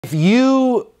If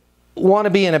you want to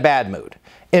be in a bad mood,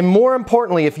 and more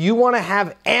importantly, if you want to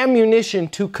have ammunition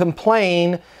to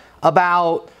complain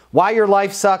about why your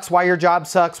life sucks, why your job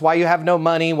sucks, why you have no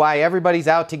money, why everybody's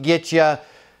out to get you,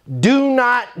 do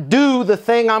not do the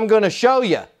thing I'm going to show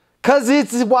you, because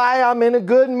it's why I'm in a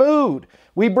good mood.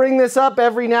 We bring this up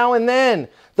every now and then.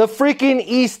 The freaking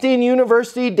Easton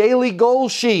University Daily Goal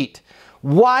Sheet.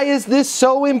 Why is this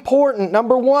so important?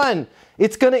 Number one,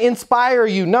 it's going to inspire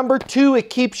you. Number two, it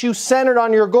keeps you centered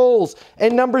on your goals.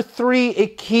 And number three,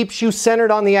 it keeps you centered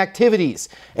on the activities.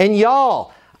 And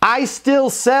y'all, I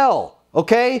still sell,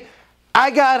 okay?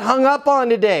 I got hung up on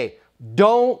today.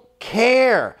 Don't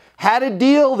care. Had a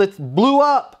deal that blew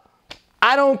up.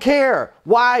 I don't care.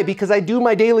 Why? Because I do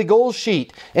my daily goals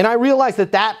sheet. And I realize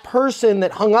that that person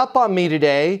that hung up on me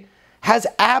today has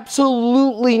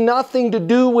absolutely nothing to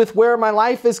do with where my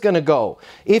life is going to go.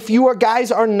 If you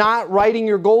guys are not writing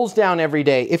your goals down every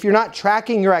day, if you're not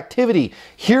tracking your activity,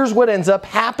 here's what ends up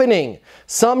happening.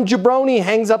 Some jabroni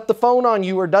hangs up the phone on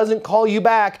you or doesn't call you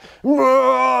back,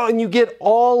 and you get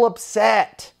all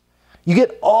upset. You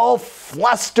get all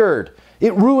flustered.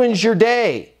 It ruins your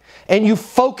day, and you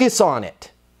focus on it.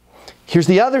 Here's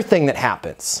the other thing that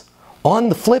happens. On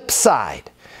the flip side,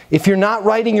 if you're not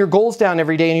writing your goals down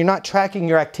every day and you're not tracking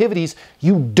your activities,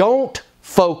 you don't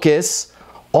focus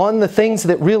on the things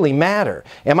that really matter.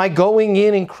 Am I going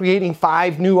in and creating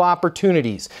 5 new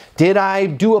opportunities? Did I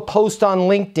do a post on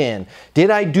LinkedIn?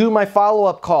 Did I do my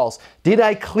follow-up calls? Did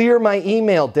I clear my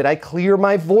email? Did I clear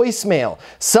my voicemail?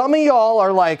 Some of y'all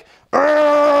are like,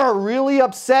 really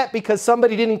upset because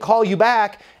somebody didn't call you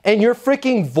back and your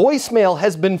freaking voicemail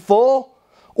has been full.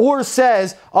 Or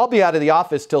says, I'll be out of the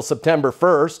office till September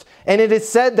 1st. And it is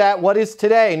said that, what is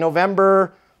today?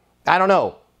 November, I don't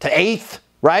know, to 8th,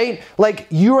 right? Like,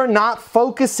 you are not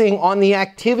focusing on the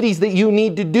activities that you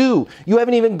need to do. You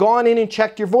haven't even gone in and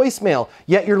checked your voicemail,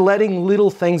 yet you're letting little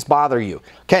things bother you.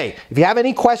 Okay, if you have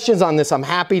any questions on this, I'm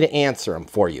happy to answer them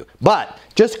for you. But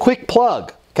just quick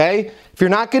plug, okay? If you're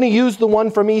not going to use the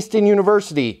one from Easton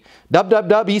University,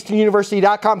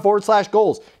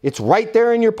 www.eastonuniversity.com/goals. It's right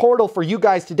there in your portal for you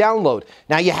guys to download.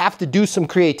 Now you have to do some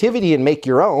creativity and make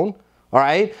your own, all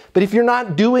right? But if you're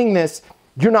not doing this,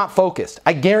 you're not focused.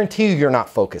 I guarantee you you're not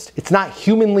focused. It's not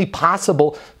humanly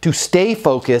possible to stay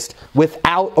focused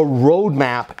without a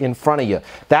roadmap in front of you.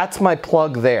 That's my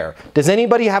plug there. Does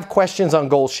anybody have questions on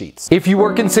goal sheets? If you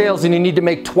work in sales and you need to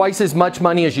make twice as much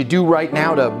money as you do right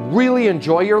now to really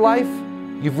enjoy your life,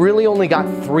 you've really only got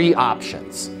 3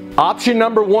 options. Option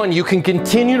number 1, you can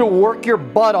continue to work your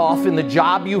butt off in the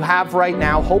job you have right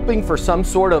now, hoping for some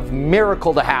sort of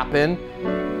miracle to happen,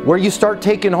 where you start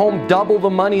taking home double the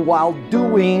money while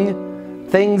doing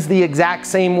things the exact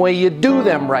same way you do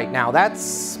them right now.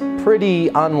 That's pretty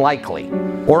unlikely.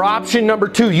 Or option number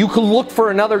 2, you can look for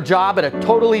another job at a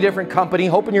totally different company,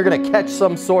 hoping you're going to catch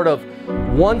some sort of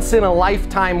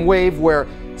once-in-a-lifetime wave where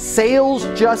sales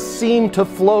just seem to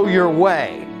flow your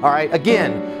way. All right,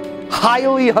 again,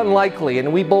 highly unlikely,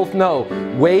 and we both know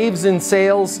waves in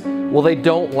sales, well, they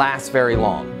don't last very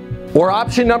long. Or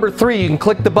option number 3, you can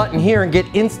click the button here and get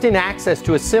instant access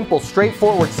to a simple,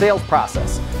 straightforward sales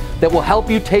process that will help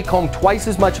you take home twice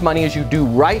as much money as you do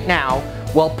right now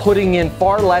while putting in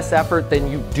far less effort than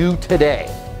you do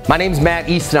today. My name's Matt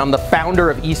Easton. I'm the founder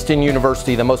of Easton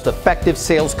University, the most effective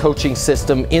sales coaching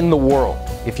system in the world.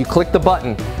 If you click the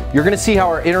button, you're going to see how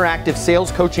our interactive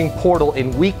sales coaching portal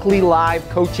and weekly live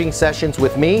coaching sessions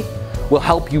with me will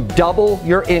help you double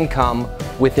your income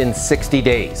within 60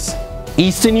 days.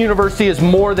 Easton University is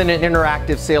more than an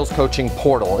interactive sales coaching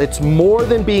portal. It's more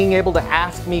than being able to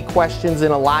ask me questions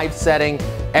in a live setting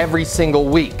every single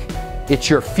week. It's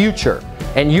your future,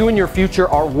 and you and your future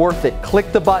are worth it.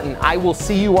 Click the button. I will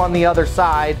see you on the other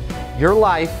side. Your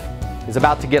life is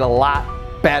about to get a lot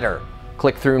better.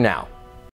 Click through now.